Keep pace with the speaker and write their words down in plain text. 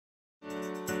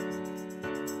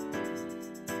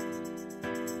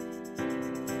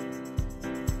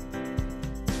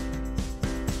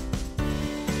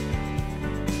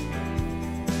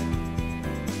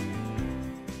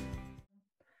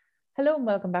Hello and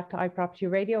welcome back to iProperty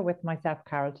Radio with myself,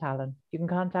 Carol Tallon. You can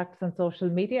contact us on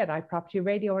social media at iProperty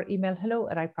Radio or email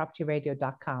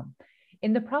hello@ipropertyradio.com.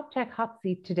 In the PropTech hot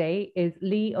seat today is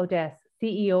Lee Odess,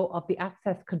 CEO of the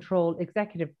Access Control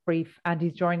Executive Brief, and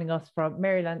he's joining us from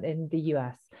Maryland in the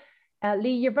US.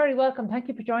 Lee, you're very welcome. Thank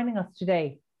you for joining us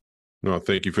today. No,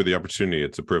 thank you for the opportunity.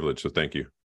 It's a privilege, so thank you.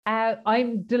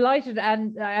 I'm delighted,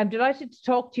 and I'm delighted to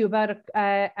talk to you about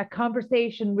a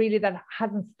conversation really that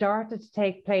hasn't started to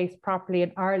take place properly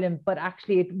in Ireland, but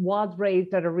actually it was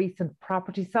raised at a recent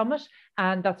property summit,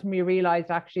 and that's when we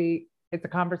realised actually it's a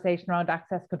conversation around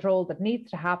access control that needs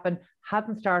to happen,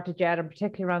 hasn't started yet, and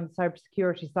particularly around the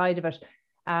cybersecurity side of it.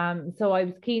 So I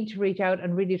was keen to reach out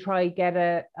and really try get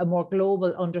a more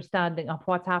global understanding of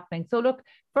what's happening. So look,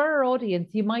 for our audience,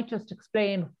 you might just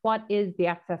explain what is the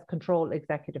Access Control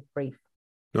Executive Brief?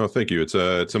 No, thank you. It's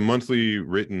a monthly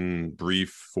written brief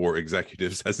for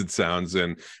executives, as it sounds,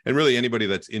 and really anybody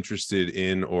that's interested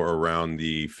in or around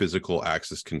the physical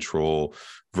access control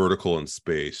vertical and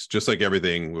space. Just like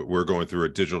everything, we're going through a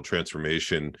digital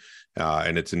transformation,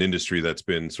 and it's an industry that's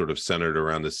been sort of centered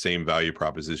around the same value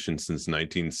proposition since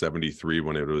 1973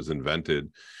 when it was invented.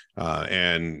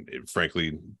 And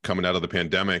frankly, coming out of the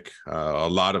pandemic, a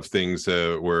lot of things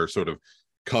were sort of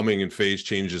coming and phase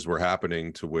changes were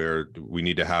happening to where we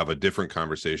need to have a different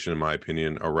conversation, in my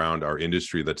opinion, around our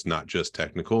industry that's not just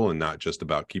technical and not just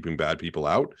about keeping bad people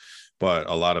out, but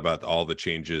a lot about all the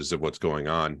changes of what's going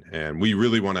on. And we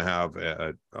really want to have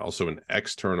also an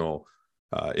external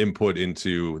input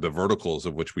into the verticals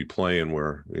of which we play, and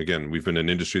where, again, we've been an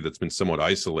industry that's been somewhat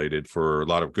isolated for a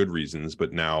lot of good reasons,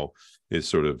 but now is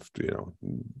sort of,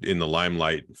 in the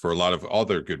limelight for a lot of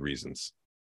other good reasons.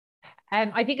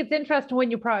 I think it's interesting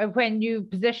when you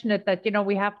position it that,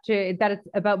 we have to, that it's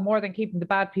about more than keeping the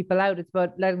bad people out. It's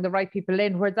about letting the right people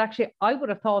in, whereas actually I would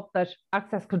have thought that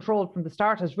access control from the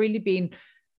start has really been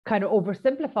kind of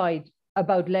oversimplified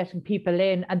about letting people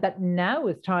in, and that now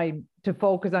is time to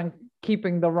focus on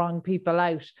keeping the wrong people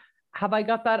out. Have I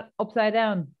got that upside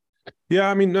down? Yeah,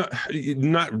 I mean,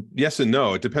 not yes and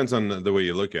no. It depends on the way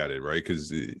you look at it, right? Because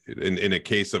in a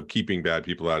case of keeping bad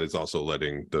people out, it's also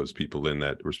letting those people in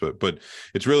that respect. But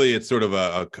it's sort of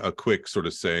a quick sort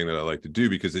of saying that I like to do,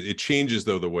 because it changes,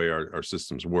 though, the way our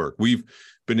systems work. We've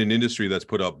been an industry that's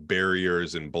put up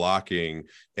barriers and blocking,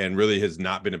 and really has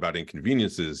not been about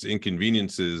inconveniences.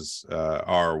 Inconveniences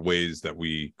are ways that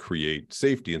we create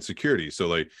safety and security. So,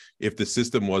 like, if the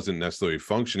system wasn't necessarily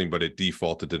functioning, but it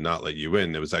defaulted to not let you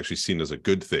in, it was actually seen as a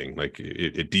good thing. Like,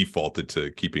 it defaulted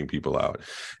to keeping people out.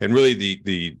 And really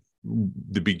the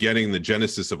beginning, the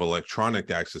genesis of electronic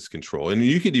access control, and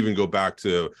you could even go back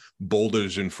to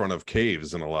boulders in front of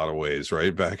caves in a lot of ways,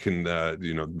 right? Back in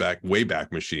way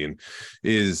back machine,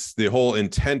 is the whole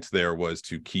intent there was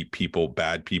to keep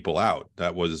bad people out.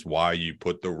 That was why you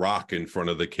put the rock in front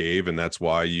of the cave, and that's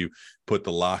why you put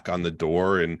the lock on the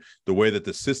door. And the way that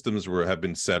the systems have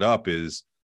been set up is,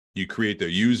 you create the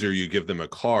user, you give them a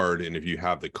card, and if you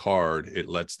have the card, it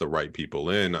lets the right people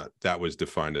in. That was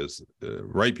defined as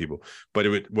right people. But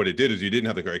what it did is, you didn't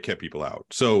have the card, it kept people out.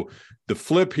 So the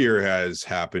flip here has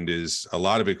happened is, a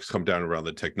lot of it's come down around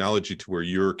the technology, to where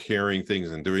you're carrying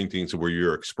things and doing things where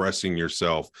you're expressing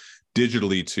yourself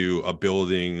digitally to a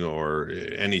building or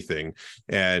anything,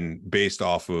 and based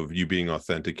off of you being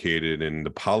authenticated and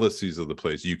the policies of the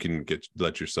place, you can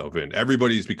let yourself in.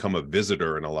 Everybody's become a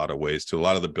visitor in a lot of ways to a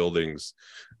lot of the buildings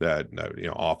that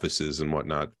offices and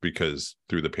whatnot, because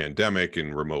through the pandemic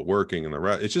and remote working and the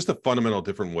rest, it's just a fundamental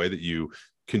different way that you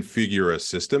configure a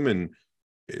system. And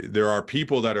there are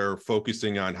people that are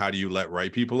focusing on how do you let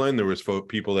right people in. There was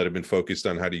people that have been focused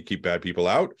on how do you keep bad people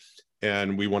out.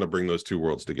 And we want to bring those two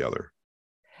worlds together.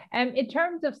 In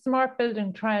terms of smart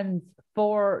building trends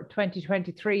for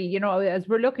 2023, as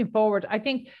we're looking forward, I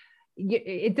think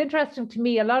it's interesting to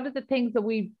me, a lot of the things that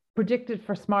we predicted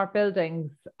for smart buildings,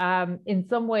 in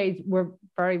some ways, we're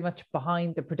very much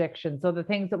behind the prediction. So the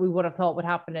things that we would have thought would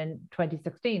happen in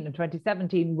 2016 and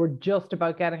 2017, we're just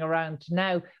about getting around to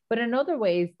now. But in other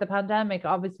ways, the pandemic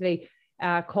obviously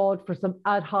called for some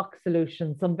ad hoc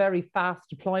solutions, some very fast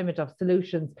deployment of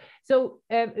solutions. So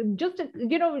just,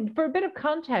 for a bit of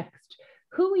context,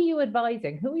 who are you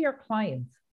advising? Who are your clients?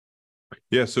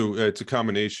 Yeah, so it's a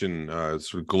combination,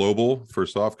 sort of global,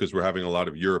 first off, because we're having a lot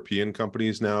of European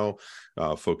companies now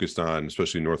focused on,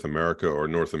 especially North America, or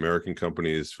North American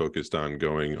companies focused on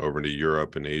going over to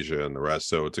Europe and Asia and the rest.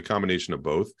 So it's a combination of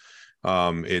both.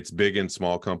 It's big and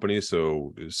small companies,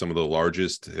 so some of the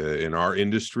largest in our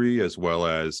industry, as well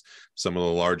as some of the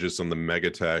largest on the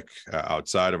megatech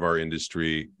outside of our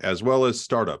industry, as well as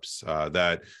startups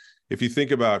that if you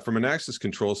think about from an access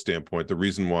control standpoint, the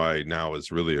reason why now is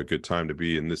really a good time to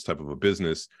be in this type of a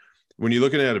business, when you're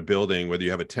looking at a building, whether you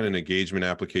have a tenant engagement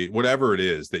application, whatever it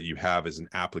is that you have as an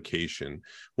application,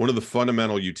 one of the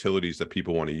fundamental utilities that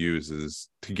people want to use is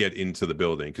to get into the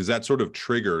building, because that sort of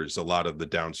triggers a lot of the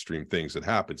downstream things that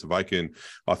happens. If I can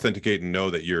authenticate and know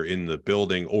that you're in the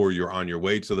building, or you're on your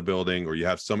way to the building, or you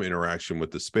have some interaction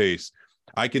with the space,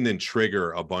 I can then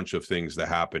trigger a bunch of things that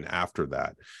happen after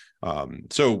that.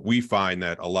 So we find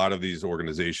that a lot of these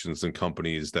organizations and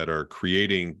companies that are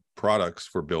creating products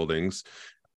for buildings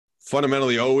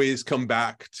fundamentally always come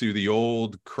back to the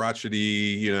old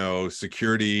crotchety,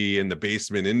 security in the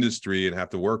basement industry and have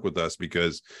to work with us,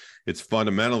 because it's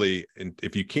fundamentally, and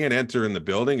if you can't enter in the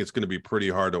building, it's going to be pretty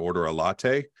hard to order a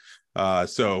latte.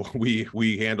 So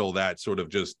we handle that sort of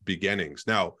just beginnings.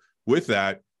 Now, with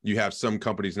that, you have some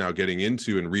companies now getting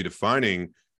into and redefining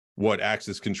what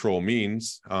access control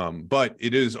means, but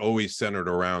it is always centered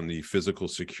around the physical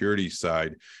security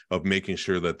side of making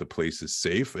sure that the place is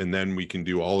safe, and then we can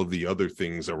do all of the other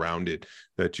things around it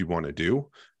that you want to do,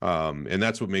 and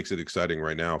that's what makes it exciting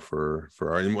right now for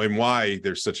our, and why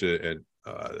there's such a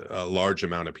large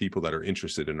amount of people that are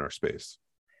interested in our space.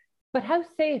 But how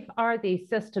safe are these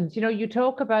systems? You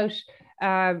talk about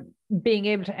being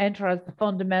able to enter as the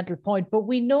fundamental point, but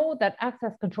we know that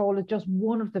access control is just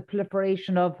one of the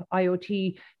proliferation of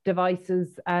IoT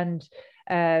devices and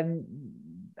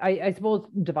I suppose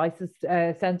devices,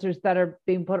 sensors that are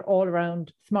being put all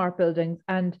around smart buildings.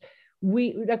 And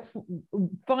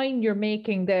fine, you're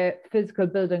making the physical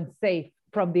building safe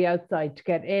from the outside to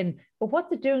get in, but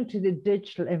what's it doing to the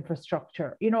digital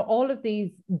infrastructure? All of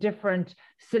these different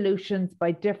solutions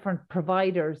by different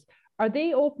providers, are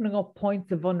they opening up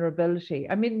points of vulnerability?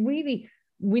 I mean, really,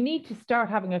 we need to start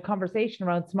having a conversation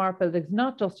around smart buildings,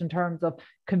 not just in terms of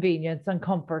convenience and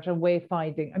comfort and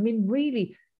wayfinding. I mean,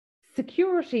 really,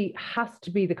 security has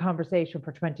to be the conversation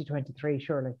for 2023,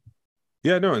 surely.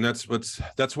 Yeah, no, and that's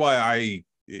why I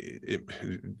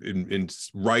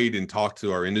write and talk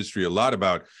to our industry a lot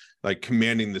about like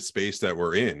commanding the space that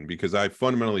we're in, because I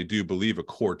fundamentally do believe a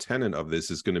core tenet of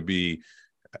this is going to be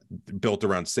built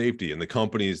around safety, and the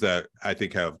companies that I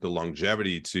think have the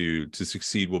longevity to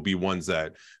succeed will be ones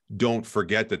that don't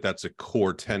forget that that's a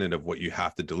core tenet of what you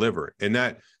have to deliver. And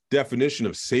that definition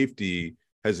of safety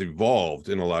has evolved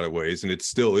in a lot of ways, and it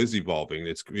still is evolving.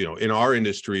 It's, in our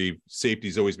industry,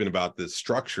 safety's always been about the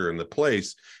structure and the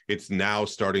place. It's now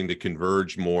starting to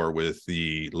converge more with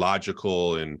the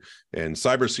logical and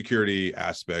cybersecurity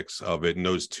aspects of it. And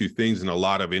those two things in a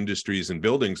lot of industries and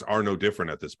buildings are no different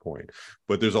at this point.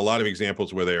 But there's a lot of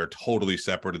examples where they are totally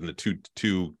separate and the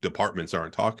two departments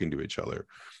aren't talking to each other.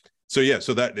 So yeah,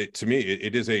 so that to me,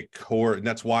 it is a core, and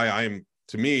that's why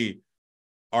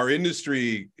our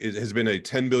industry has been a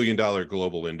 $10 billion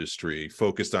global industry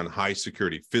focused on high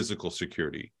security, physical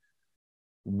security.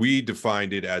 We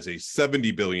defined it as a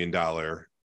 $70 billion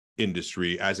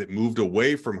industry as it moved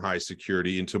away from high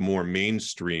security into more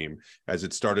mainstream, as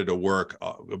it started to work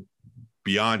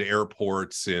beyond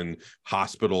airports and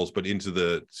hospitals, but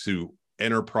into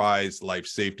enterprise, life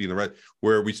safety, and the rest,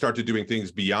 where we started doing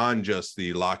things beyond just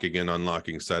the locking and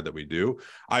unlocking side that we do.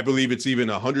 I believe it's even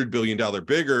 $100 billion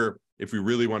bigger if we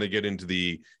really want to get into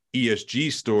the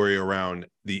ESG story around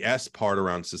the S part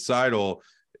around societal,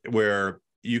 where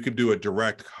you could do a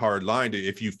direct hard line to,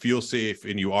 if you feel safe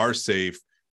and you are safe,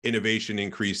 innovation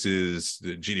increases,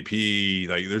 the GDP,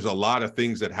 like there's a lot of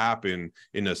things that happen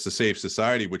in a safe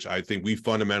society, which I think we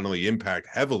fundamentally impact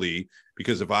heavily,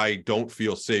 because if I don't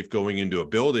feel safe going into a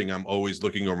building, I'm always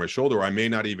looking over my shoulder. I may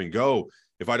not even go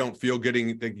if I don't feel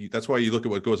that's why you look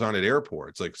at what goes on at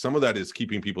airports. Like some of that is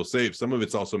keeping people safe. Some of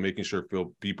it's also making sure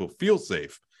people feel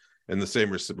safe in the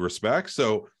same respect.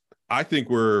 So I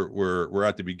think we're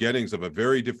at the beginnings of a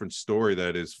very different story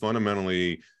that is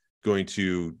fundamentally going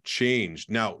to change.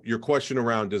 Now, your question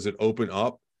around, does it open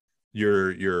up your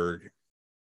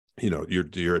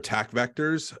attack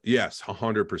vectors? Yes,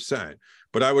 100%.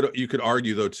 But you could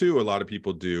argue though too, a lot of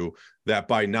people do, that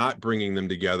by not bringing them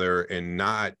together and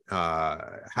not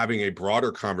having a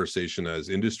broader conversation as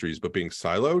industries, but being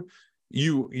siloed,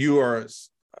 you are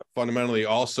fundamentally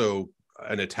also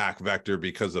an attack vector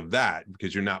because of that,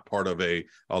 because you're not part of a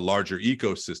larger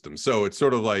ecosystem. So it's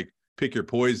sort of like pick your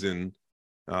poison.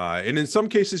 And in some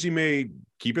cases you may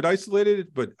keep it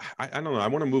isolated, but I don't know. I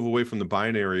want to move away from the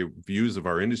binary views of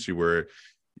our industry where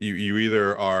you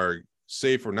either are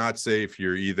safe or not safe,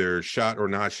 you're either shot or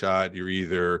not shot, you're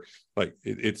either like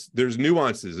there's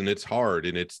nuances and it's hard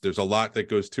and there's a lot that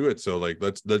goes to it. So like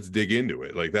let's dig into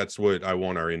it. Like that's what I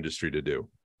want our industry to do.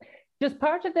 Does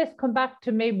part of this come back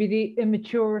to maybe the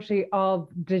immaturity of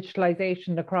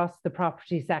digitalization across the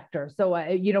property sector? So,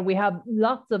 we have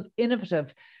lots of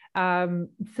innovative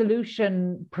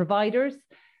solution providers.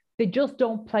 They just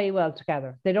don't play well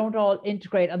together. They don't all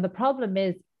integrate. And the problem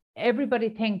is everybody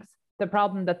thinks the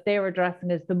problem that they're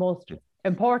addressing is the most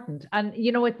important. And,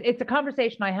 it's a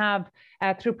conversation I have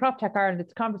through PropTech Ireland.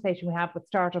 It's a conversation we have with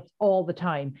startups all the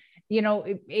time.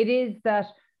 It is that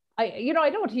I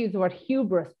don't want to use the word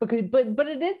hubris, but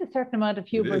it is a certain amount of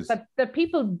hubris that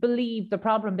people believe the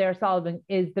problem they're solving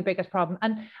is the biggest problem.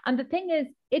 And the thing is,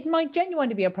 it might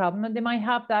genuinely be a problem and they might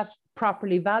have that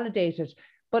properly validated.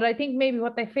 But I think maybe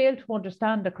what they fail to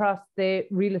understand across the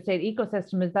real estate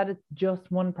ecosystem is that it's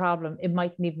just one problem. It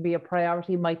mightn't even be a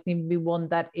priority, it mightn't even be one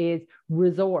that is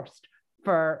resourced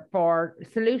for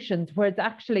solutions, where it's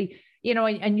actually,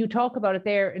 and you talk about it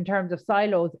there in terms of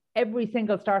silos. Every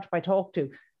single startup I talk to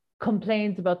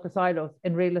complains about the silos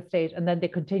in real estate, and then they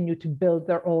continue to build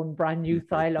their own brand new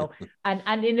silo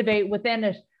and innovate within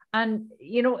it. And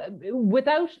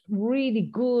without really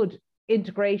good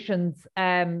integrations,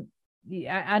 and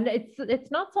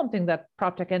it's not something that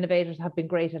PropTech innovators have been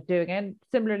great at doing. And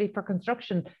similarly for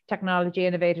construction technology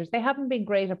innovators, they haven't been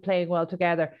great at playing well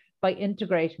together by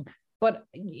integrating. But,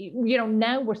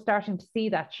 now we're starting to see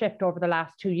that shift over the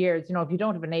last 2 years. If you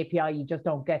don't have an API, you just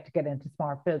don't get into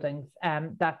smart buildings.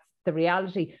 That's the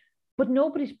reality. But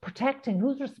nobody's protecting.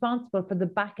 Who's responsible for the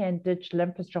back-end digital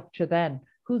infrastructure then?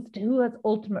 Who has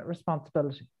ultimate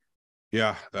responsibility?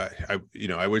 Yeah,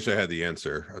 I wish I had the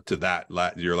answer to that,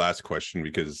 your last question,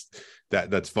 because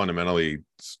that's fundamentally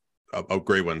a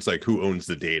great one. It's like, who owns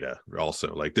the data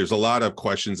also? Like, there's a lot of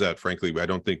questions that, frankly, I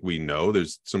don't think we know.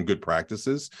 There's some good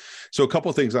practices. So a couple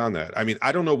of things on that. I mean,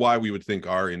 I don't know why we would think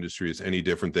our industry is any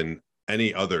different than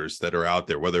any others that are out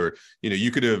there. Whether, you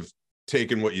could have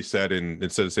taken what you said and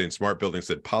instead of saying smart building,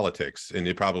 said politics, and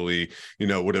it probably,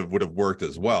 would have worked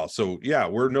as well. So yeah,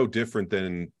 we're no different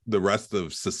than the rest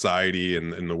of society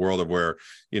and in the world of where,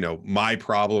 my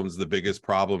problem's the biggest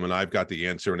problem and I've got the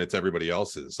answer and it's everybody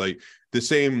else's. Like the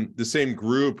same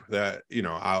group that,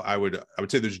 I would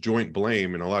say there's joint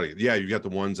blame in a lot of, you've got the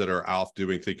ones that are off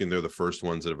thinking they're the first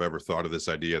ones that have ever thought of this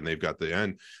idea and they've got the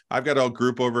end. I've got a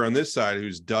group over on this side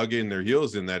who's dug in their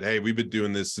heels in that, hey, we've been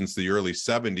doing this since the early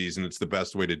 70s and it's the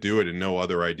best way to do it and no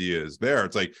other idea is there.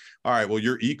 It's like, all right, well,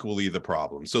 you're equally the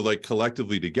problem. So like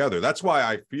collectively together, that's why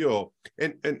I feel,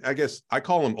 and I guess I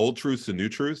call them old truths and new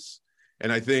truths.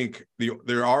 And I think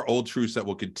there are old truths that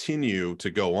will continue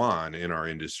to go on in our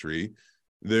industry.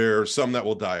 There are some that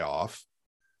will die off.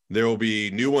 There will be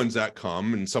new ones that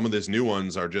come, and some of these new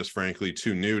ones are just frankly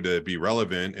too new to be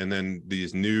relevant. And then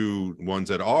these new ones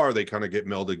that are, they kind of get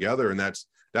melded together, and that's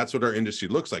what our industry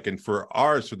looks like. And for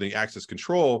ours, for the access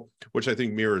control, which I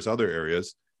think mirrors other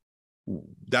areas,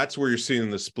 that's where you're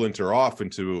seeing the splinter off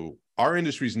into. Our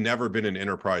industry's never been an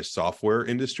enterprise software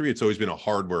industry. It's always been a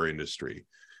hardware industry.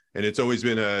 And it's always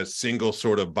been a single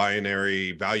sort of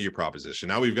binary value proposition.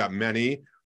 Now we've got many,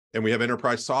 and we have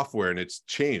enterprise software, and it's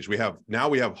changed. We have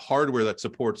hardware that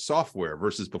supports software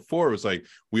versus before it was like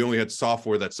we only had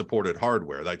software that supported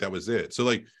hardware. Like that was it. So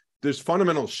like there's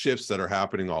fundamental shifts that are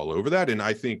happening all over that. And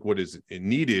I think what is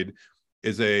needed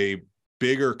is a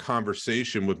bigger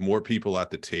conversation with more people at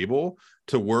the table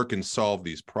to work and solve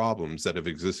these problems that have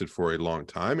existed for a long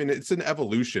time. And it's an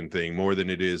evolution thing more than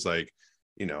it is like,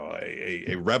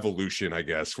 a revolution, I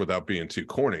guess, without being too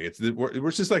corny.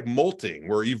 We're just like molting.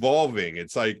 We're evolving.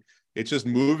 It's like, it's just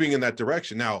moving in that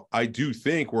direction. Now, I do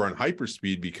think we're on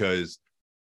hyperspeed because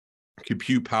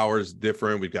compute power is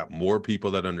different. We've got more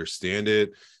people that understand it.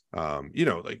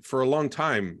 Like for a long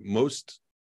time, most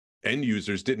end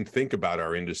users didn't think about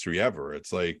our industry ever.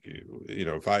 It's like,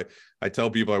 if I tell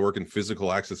people I work in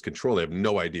physical access control, they have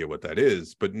no idea what that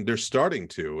is, but they're starting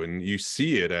to, and you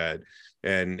see it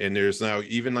and there's now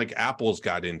even like Apple's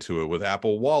got into it with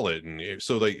Apple Wallet. And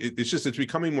so like, it's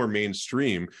becoming more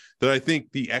mainstream that I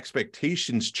think the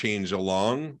expectations change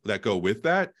along that go with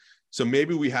that. So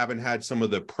maybe we haven't had some of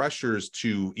the pressures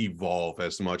to evolve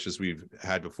as much as we've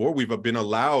had before. We've been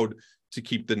allowed to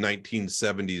keep the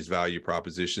 1970s value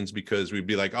propositions because we'd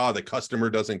be like, oh, the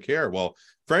customer doesn't care. Well,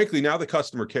 frankly, now the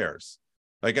customer cares.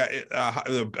 Like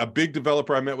a big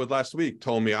developer I met with last week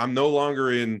told me, I'm no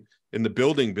longer in the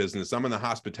building business, I'm in the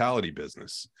hospitality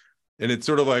business. And it's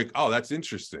sort of like, oh, that's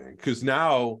interesting. Because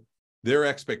now their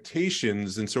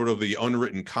expectations and sort of the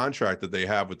unwritten contract that they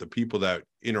have with the people that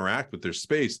interact with their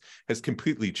space has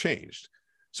completely changed.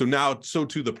 So now, so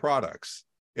too the products.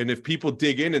 And if people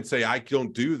dig in and say, I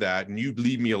don't do that, and you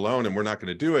leave me alone and we're not going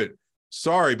to do it,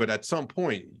 sorry, but at some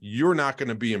point, you're not going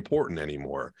to be important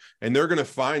anymore. And they're going to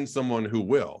find someone who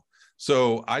will.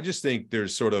 So I just think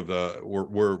there's sort of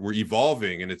we're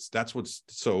evolving, and that's what's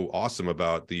so awesome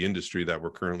about the industry that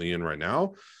we're currently in right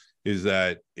now, is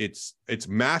that it's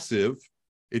massive,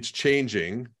 it's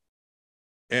changing,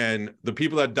 and the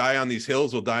people that die on these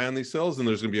hills will die on these hills, and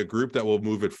there's going to be a group that will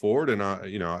move it forward. And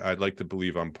I'd like to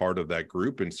believe I'm part of that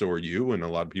group, and so are you, and a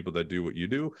lot of people that do what you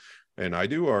do and I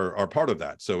do are part of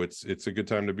that. So it's a good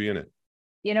time to be in it.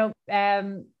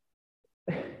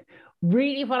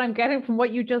 Really what I'm getting from what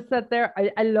you just said there,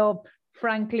 I love,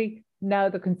 frankly, now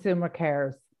the consumer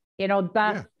cares.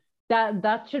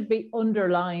 That should be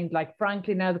underlined, like,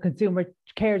 frankly, now the consumer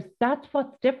cares. That's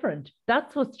what's different.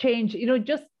 That's what's changed.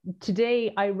 Just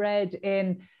today I read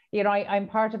I'm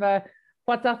part of a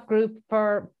WhatsApp group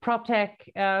for prop tech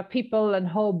people and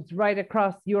hubs right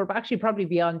across Europe, actually probably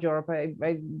beyond Europe.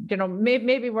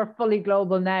 Maybe we're fully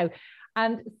global now.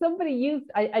 And somebody used,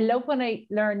 I love when I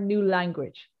learn new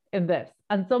language in this,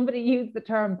 and somebody used the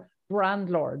term brand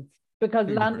lords, because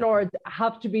landlords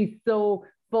have to be so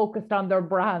focused on their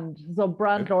brand. So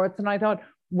brand lords. And I thought,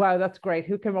 wow, that's great.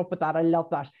 Who came up with that? I love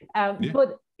that.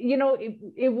 But,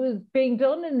 it was being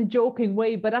done in a joking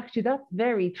way, but actually that's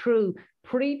very true.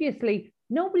 Previously,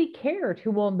 nobody cared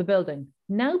who owned the building.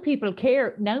 Now people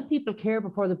care. Now people care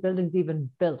before the building's even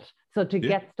built. So to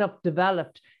get stuff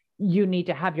developed, you need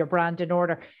to have your brand in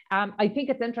order. I think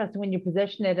it's interesting when you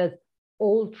position it as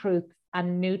old truths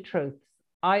and new truths.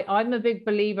 I'm a big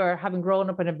believer, having grown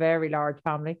up in a very large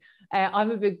family, I'm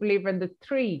a big believer in the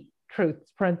 3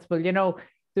 truths principle.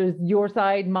 There's your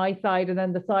side, my side, and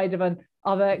then the side of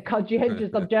a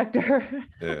conscientious objector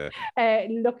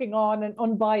looking on and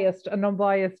unbiased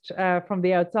from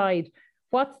the outside.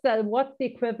 What's the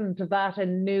equivalent of that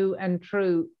in new and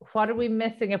true? What are we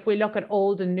missing if we look at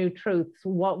old and new truths?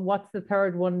 What's the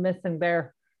third one missing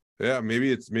there? Yeah,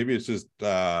 maybe it's just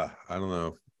I don't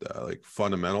know, like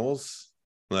fundamentals.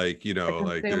 Like,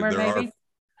 like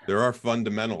there are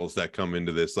fundamentals that come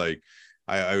into this. Like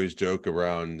I always joke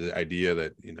around the idea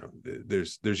that,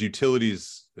 there's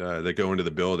utilities that go into the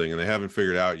building, and they haven't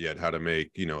figured out yet how to make,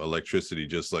 electricity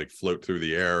just like float through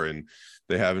the air, and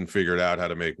they haven't figured out how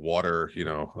to make water,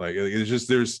 like it's just,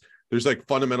 there's like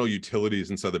fundamental utilities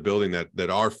inside the building that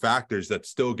are factors that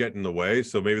still get in the way.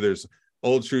 So maybe there's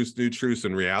old truths, new truths,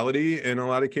 and reality in a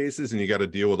lot of cases, and you got to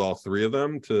deal with all 3 of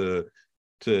them to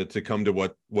come to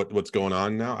what's going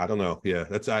on now. I don't know. Yeah,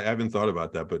 I haven't thought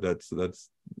about that, but that's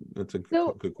a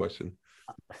good question.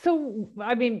 So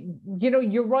I mean,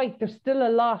 you're right. There's still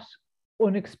a lot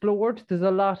unexplored. There's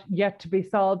a lot yet to be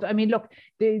solved. I mean, look,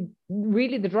 the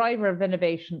driver of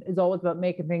innovation is always about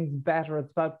making things better.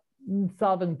 It's about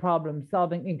solving problems,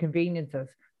 solving inconveniences.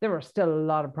 There are still a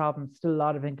lot of problems, still a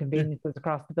lot of inconveniences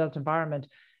across the built environment.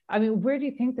 I mean, where do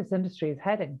you think this industry is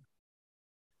heading?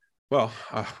 Well,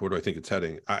 where do I think it's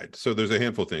heading? So there's a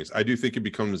handful of things. I do think it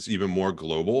becomes even more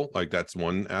global. Like that's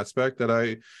one aspect that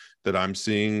I'm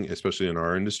seeing, especially in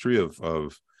our industry,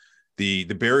 of the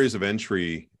barriers of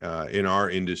entry in our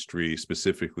industry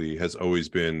specifically has always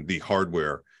been the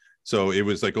hardware. So it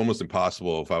was like almost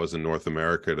impossible if I was in North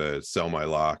America to sell my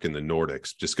lock in the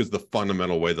Nordics, just because the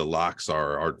fundamental way the locks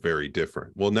are very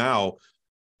different. Well, now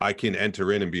I can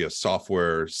enter in and be a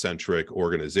software-centric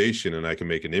organization, and I can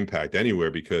make an impact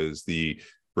anywhere, because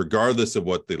regardless of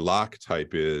what the lock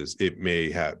type is, it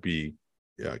may be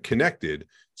connected.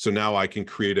 So now I can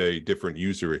create a different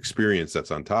user experience that's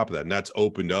on top of that, and that's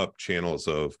opened up channels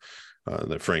of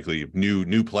frankly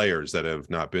new players that have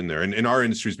not been there. And our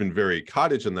industry has been very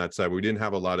cottage on that side. We didn't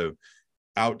have a lot of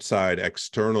outside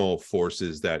external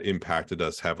forces that impacted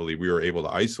us heavily. We were able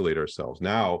to isolate ourselves.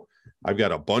 Now I've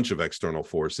got a bunch of external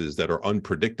forces that are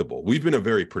unpredictable. We've been a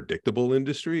very predictable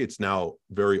industry. It's now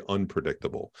very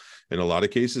unpredictable in a lot of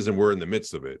cases, and we're in the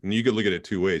midst of it. And you could look at it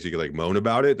 2 ways. You could like moan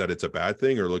about it, that it's a bad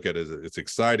thing, or look at it as it's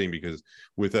exciting, because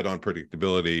with that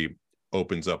unpredictability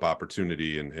opens up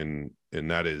opportunity, and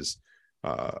that is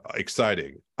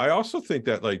exciting. I also think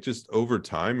that like just over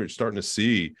time, you're starting to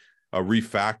see a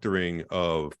refactoring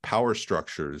of power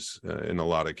structures in a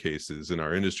lot of cases in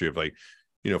our industry, of like,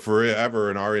 forever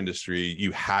in our industry,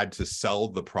 you had to sell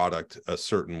the product a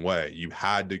certain way. You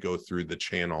had to go through the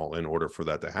channel in order for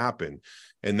that to happen.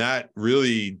 And that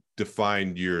really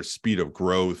defined your speed of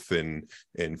growth and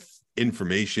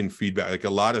information feedback, like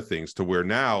a lot of things, to where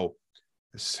now,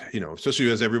 especially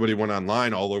as everybody went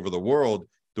online all over the world,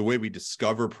 the way we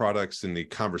discover products and the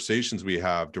conversations we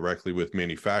have directly with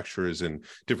manufacturers and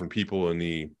different people in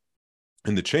the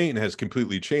chain has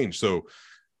completely changed. So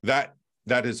that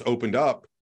has opened up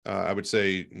I would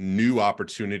say, new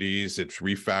opportunities. It's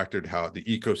refactored how the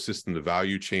ecosystem, the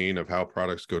value chain of how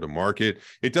products go to market.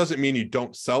 It doesn't mean you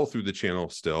don't sell through the channel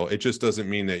still. It just doesn't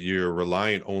mean that you're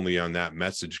reliant only on that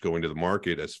message going to the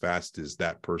market as fast as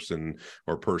that person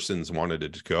or persons wanted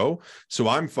it to go. So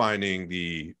I'm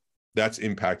finding that's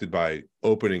impacted by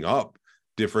opening up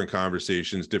different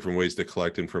conversations, different ways to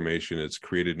collect information. It's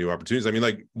created new opportunities. I mean,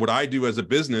 like what I do as a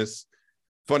business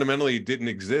fundamentally didn't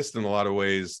exist in a lot of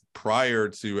ways prior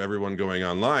to everyone going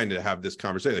online to have this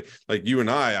conversation. Like you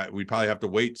and we probably have to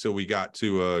wait till we got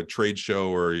to a trade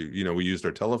show or, we used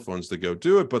our telephones to go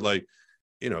do it. But like,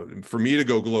 for me to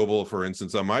go global, for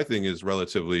instance, on my thing is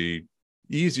relatively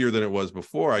easier than it was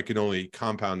before. I can only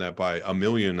compound that by a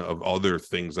million of other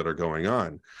things that are going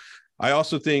on. I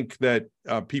also think that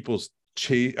people's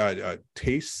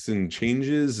tastes and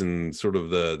changes and sort of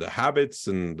the habits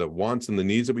and the wants and the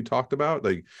needs that we talked about,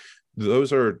 like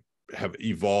those have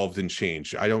evolved and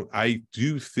changed. I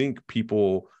do think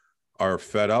people are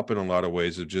fed up in a lot of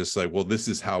ways of just like, well, this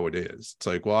is how it is. It's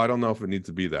like, well, I don't know if it needs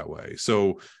to be that way.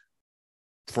 So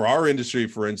for our industry,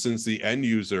 for instance, the end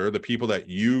user, the people that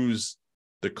use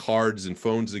the cards and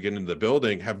phones to get into the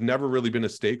building have never really been a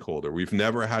stakeholder. We've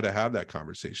never had to have that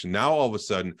conversation. Now, all of a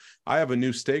sudden, I have a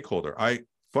new stakeholder. I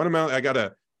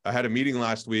had a meeting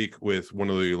last week with one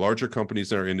of the larger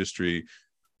companies in our industry.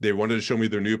 They wanted to show me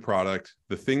their new product.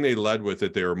 The thing they led with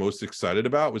that they were most excited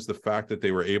about was the fact that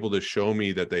they were able to show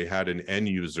me that they had an end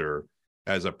user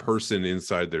as a person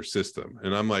inside their system.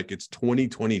 And I'm like, it's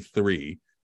 2023.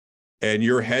 And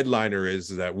your headliner is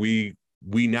that we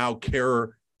now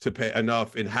care to pay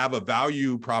enough and have a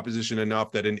value proposition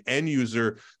enough that an end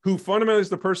user who fundamentally is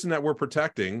the person that we're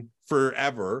protecting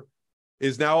forever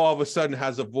is now all of a sudden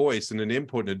has a voice and an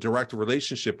input and a direct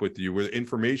relationship with you where the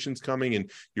information's coming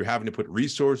and you're having to put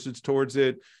resources towards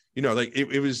it. Like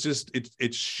it was just,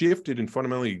 it's shifted and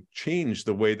fundamentally changed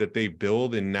the way that they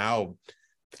build and now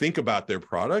think about their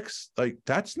products. Like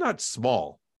that's not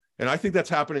small. And I think that's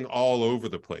happening all over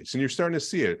the place. And you're starting to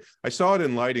see it. I saw it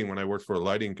in lighting when I worked for a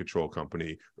lighting control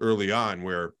company early on,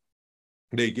 where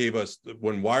they gave us,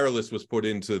 when wireless was put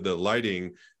into the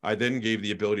lighting, I then gave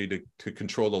the ability to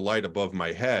control the light above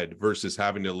my head versus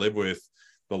having to live with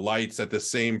the lights at the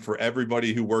same for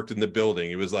everybody who worked in the building.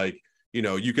 It was like,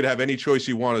 you could have any choice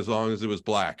you want as long as it was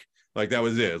black. Like that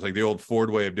was it. It's like the old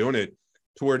Ford way of doing it,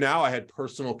 to where now I had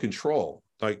personal control.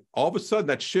 Like all of a sudden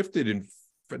that shifted and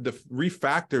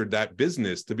refactored that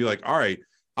business to be like, all right,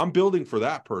 I'm building for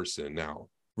that person now,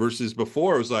 versus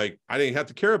before it was like I didn't have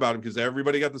to care about him because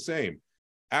everybody got the same.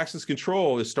 Access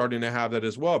control is starting to have that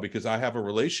as well, because I have a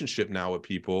relationship now with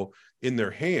people in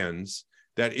their hands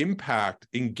that impact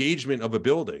engagement of a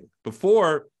building.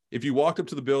 Before, if you walked up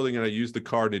to the building and I used the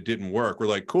card and it didn't work, we're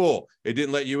like, cool, it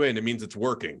didn't let you in, it means it's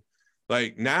working.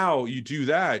 Like now you do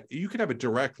that, you can have a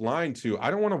direct line to,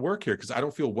 I don't want to work here because I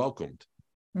don't feel welcomed.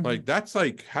 Mm-hmm. Like that's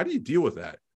like, how do you deal with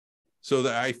that? So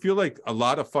that I feel like a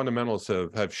lot of fundamentals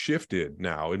have shifted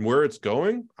now, and where it's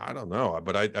going, I don't know,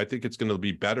 but I think it's going to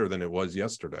be better than it was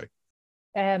yesterday.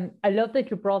 I love that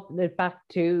you brought it back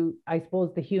to, I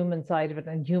suppose, the human side of it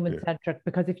and human-centric,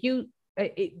 because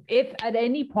if at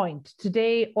any point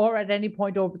today or at any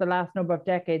point over the last number of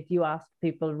decades, you ask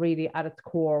people really at its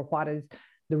core, what is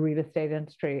the real estate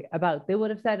industry about? They would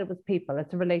have said it was people.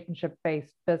 It's a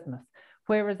relationship-based business.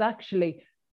 Whereas actually,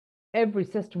 every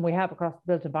system we have across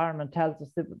the built environment tells us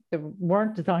that they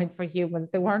weren't designed for humans,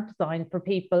 they weren't designed for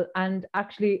people. And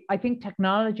actually, I think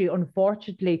technology,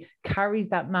 unfortunately, carries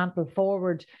that mantle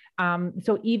forward.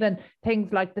 So even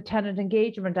things like the tenant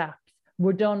engagement apps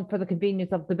were done for the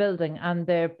convenience of the building and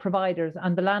the providers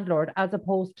and the landlord, as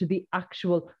opposed to the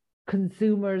actual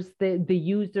consumers, the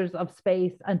users of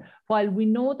space. And while we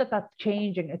know that that's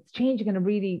changing, it's changing in a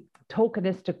really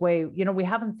tokenistic way. We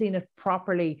haven't seen it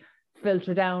properly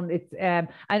filter down. It's and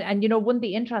one of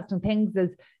the interesting things is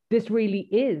this really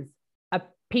is a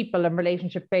people and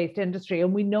relationship based industry,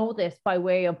 and we know this by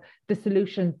way of the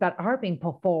solutions that are being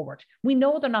put forward. We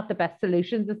know they're not the best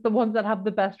solutions, it's the ones that have the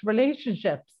best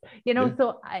relationships.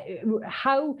 So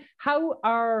how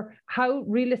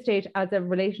real estate as a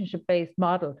relationship based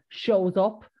model shows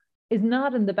up is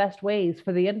not in the best ways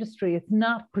for the industry. It's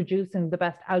not producing the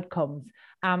best outcomes,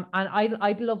 and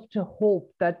I'd love to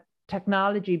hope that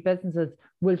technology businesses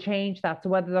will change that. So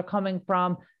whether they're coming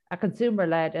from a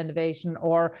consumer-led innovation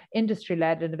or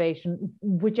industry-led innovation,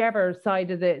 whichever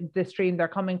side of the stream they're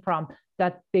coming from,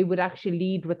 that they would actually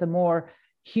lead with a more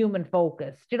human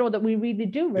focus, that we really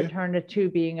do return it to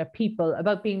being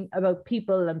about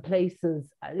people and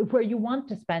places where you want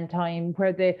to spend time,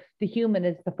 where the human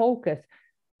is the focus.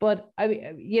 But I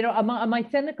mean, you know, am I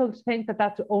cynical to think that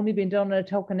that's only been done in a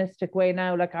tokenistic way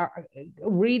now? Like,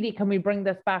 really, can we bring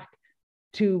this back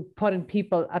to putting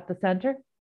people at the center?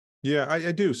 Yeah,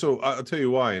 I do. So I'll tell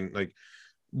you why, and like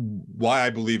why I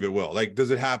believe it will. Like, does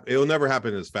it happen? It'll never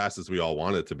happen as fast as we all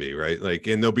want it to be, right? Like,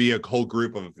 and there'll be a whole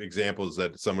group of examples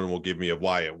that someone will give me of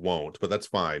why it won't, but that's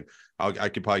fine. I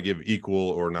could probably give equal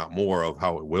or not more of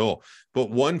how it will. But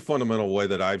one fundamental way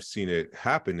that I've seen it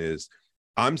happen is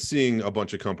I'm seeing a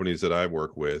bunch of companies that I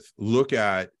work with look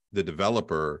at the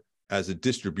developer as a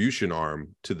distribution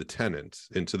arm to the tenants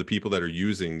and to the people that are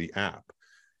using the app.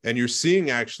 And you're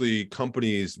seeing actually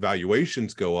companies'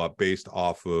 valuations go up based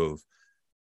off of,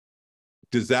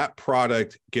 does that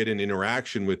product get an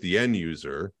interaction with the end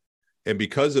user? And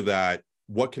because of that,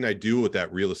 what can I do with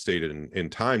that real estate in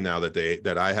time now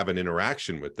that I have an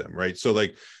interaction with them, right? So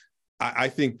like, I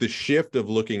think the shift of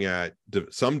looking at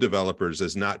some developers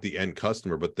as not the end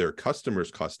customer, but their customer's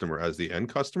customer as the end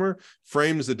customer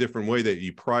frames a different way that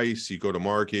you price, you go to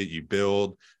market, you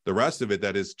build, the rest of it.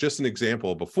 That is just an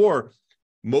example. Before,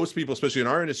 most people, especially in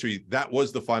our industry, that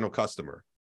was the final customer.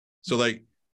 So like,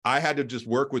 I had to just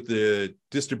work with the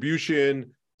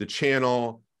distribution, the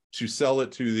channel to sell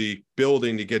it to the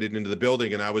building, to get it into the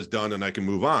building, and I was done and I can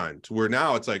move on. To where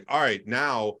now it's like, all right,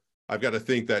 now I've got to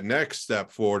think that next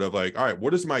step forward of like, all right,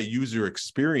 what does my user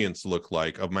experience look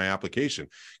like of my application?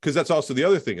 Because that's also the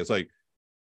other thing. It's like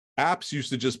apps used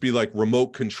to just be like remote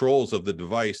controls of the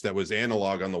device that was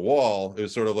analog on the wall. It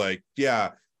was sort of like, yeah,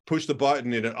 push the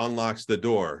button and it unlocks the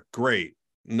door. Great.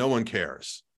 No one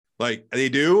cares. Like they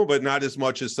do, but not as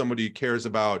much as somebody cares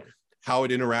about how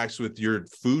it interacts with your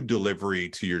food delivery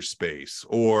to your space,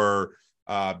 or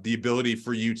the ability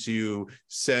for you to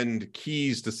send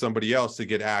keys to somebody else to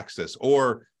get access,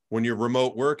 or when you're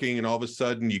remote working and all of a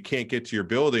sudden you can't get to your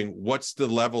building, what's the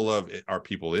level of, are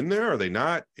people in there? Are they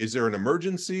not? Is there an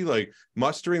emergency, like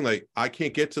mustering? Like I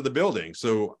can't get to the building,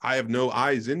 so I have no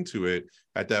eyes into it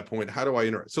at that point. How do I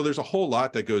interact? So there's a whole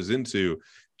lot that goes into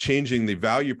changing the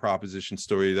value proposition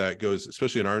story that goes,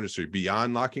 especially in our industry,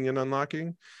 beyond locking and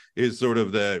unlocking, is sort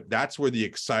of that's where the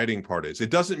exciting part is. It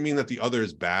doesn't mean that the other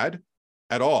is bad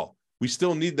at all. We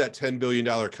still need that $10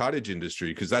 billion cottage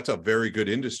industry because that's a very good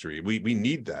industry. We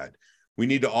need that. We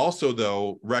need to also,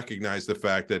 though, recognize the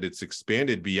fact that it's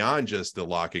expanded beyond just the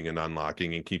locking and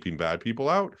unlocking and keeping bad people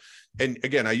out. And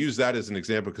again, I use that as an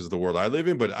example because of the world I live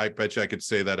in, but I bet you I could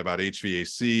say that about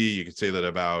HVAC. You could say that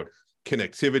about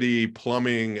connectivity,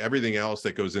 plumbing, everything else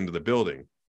that goes into the building.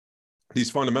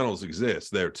 These fundamentals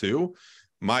exist there too.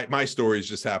 My stories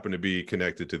just happen to be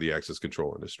connected to the access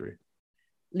control industry.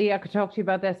 Lee, I could talk to you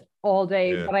about this all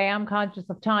day, Yeah. but I am conscious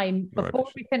of time. Before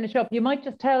we finish up, you might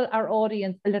just tell our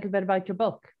audience a little bit about your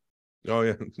book. Oh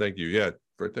yeah, thank you. Yeah,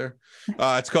 right there.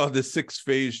 It's called The 6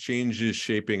 Phase Changes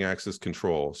Shaping Access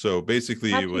Control. So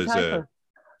basically it was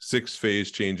 6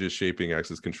 phase changes shaping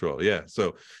access control. Yeah.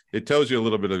 So it tells you a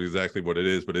little bit of exactly what it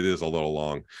is, but it is a little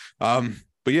long.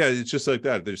 But yeah, it's just like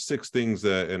that. There's 6 things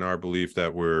that in our belief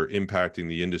that were impacting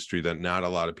the industry that not a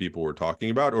lot of people were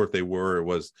talking about, or if they were, it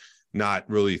was not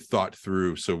really thought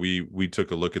through. So we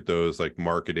took a look at those, like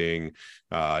marketing,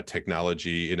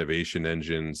 technology, innovation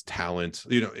engines, talent,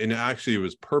 and actually it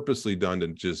was purposely done to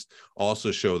just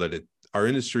also show that our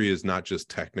industry is not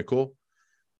just technical.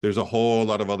 There's a whole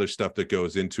lot of other stuff that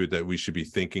goes into it that we should be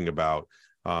thinking about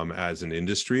as an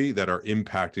industry that are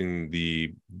impacting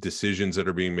the decisions that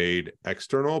are being made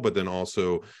external. But then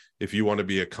also, if you want to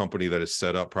be a company that is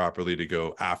set up properly to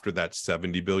go after that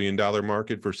 $70 billion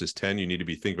market versus 10, you need to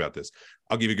be thinking about this.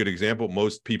 I'll give you a good example.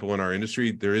 Most people in our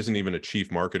industry, there isn't even a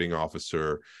chief marketing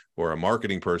officer or a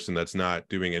marketing person that's not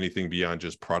doing anything beyond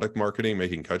just product marketing,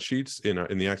 making cut sheets in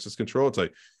the access control. It's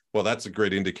like, well, that's a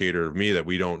great indicator of me that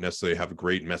we don't necessarily have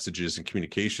great messages and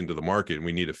communication to the market, and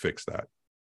we need to fix that.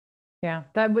 Yeah,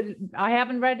 I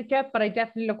haven't read it yet, but I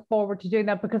definitely look forward to doing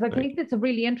that because I think it's a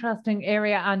really interesting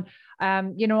area. And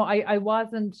I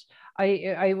wasn't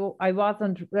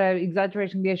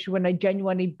exaggerating the issue when I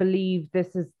genuinely believe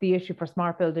this is the issue for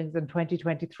smart buildings in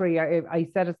 2023. I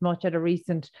said as much at a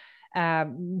recent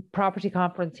property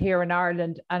conference here in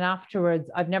Ireland, and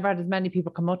afterwards I've never had as many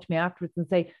people come up to me afterwards and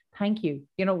say thank you.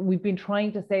 We've been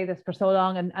trying to say this for so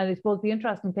long, and I suppose the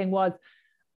interesting thing was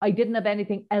I didn't have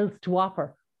anything else to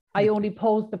offer. I only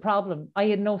posed the problem. I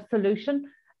had no solution,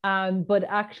 but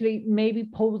actually maybe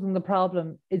posing the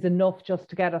problem is enough just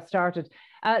to get us started.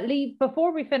 Lee,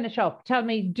 before we finish up, tell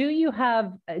me, do you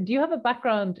have a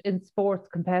background in sports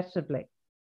competitively?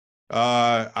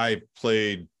 I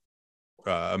played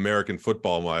American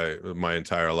football my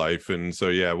entire life, and so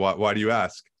yeah. Why do you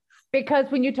ask? Because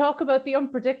when you talk about the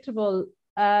unpredictable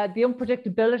the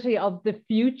unpredictability of the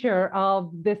future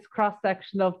of this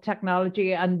cross-section of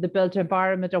technology and the built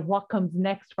environment, and what comes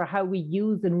next for how we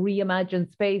use and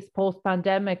reimagine space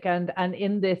post-pandemic and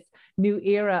in this new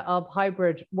era of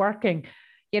hybrid working.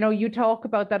 You talk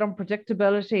about that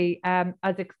unpredictability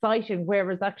as exciting,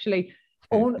 whereas actually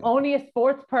only a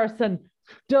sports person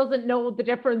doesn't know the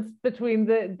difference between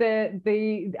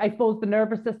the I suppose the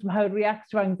nervous system, how it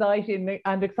reacts to anxiety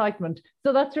and excitement.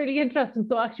 So that's really interesting.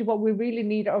 So actually what we really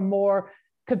need are more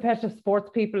competitive sports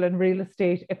people in real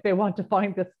estate if they want to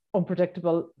find this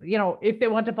unpredictable, if they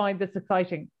want to find this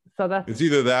exciting. So it's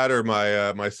either that or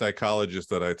my psychologist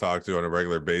that I talk to on a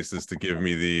regular basis to give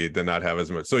me the not have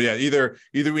as much. So yeah, either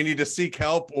we need to seek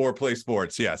help or play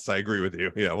sports. Yes, I agree with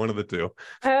you. Yeah, one of the two.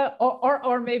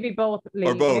 Or maybe both, Lee.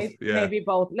 Or both. Maybe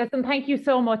both. Listen, thank you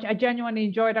so much. I genuinely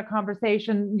enjoyed our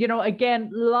conversation. Again,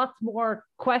 lots more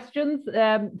questions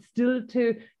still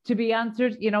to be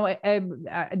answered.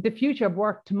 The future of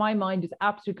work, to my mind, is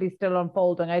absolutely still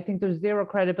unfolding. I think there's zero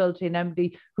credibility in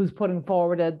anybody who's putting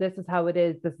forward this is how it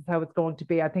is, this is how it's going to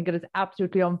be. I think it is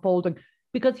absolutely unfolding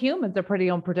because humans are pretty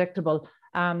unpredictable.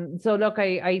 So look,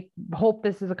 I hope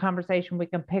this is a conversation we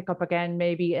can pick up again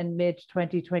maybe in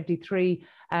mid-2023.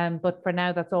 But for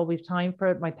now, that's all we've time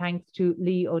for. My thanks to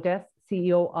Lee Odess,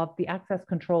 CEO of the Access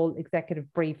Control Executive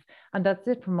Brief. And that's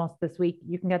it from us this week.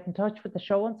 You can get in touch with the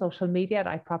show on social media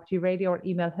at iPropertyRadio or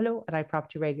email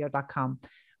hello@iPropertyRadio.com.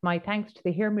 My thanks to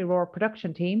the Hear Me Roar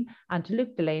production team and to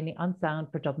Luke Delaney on sound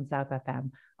for Dublin South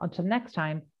FM. Until next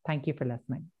time, thank you for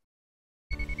listening.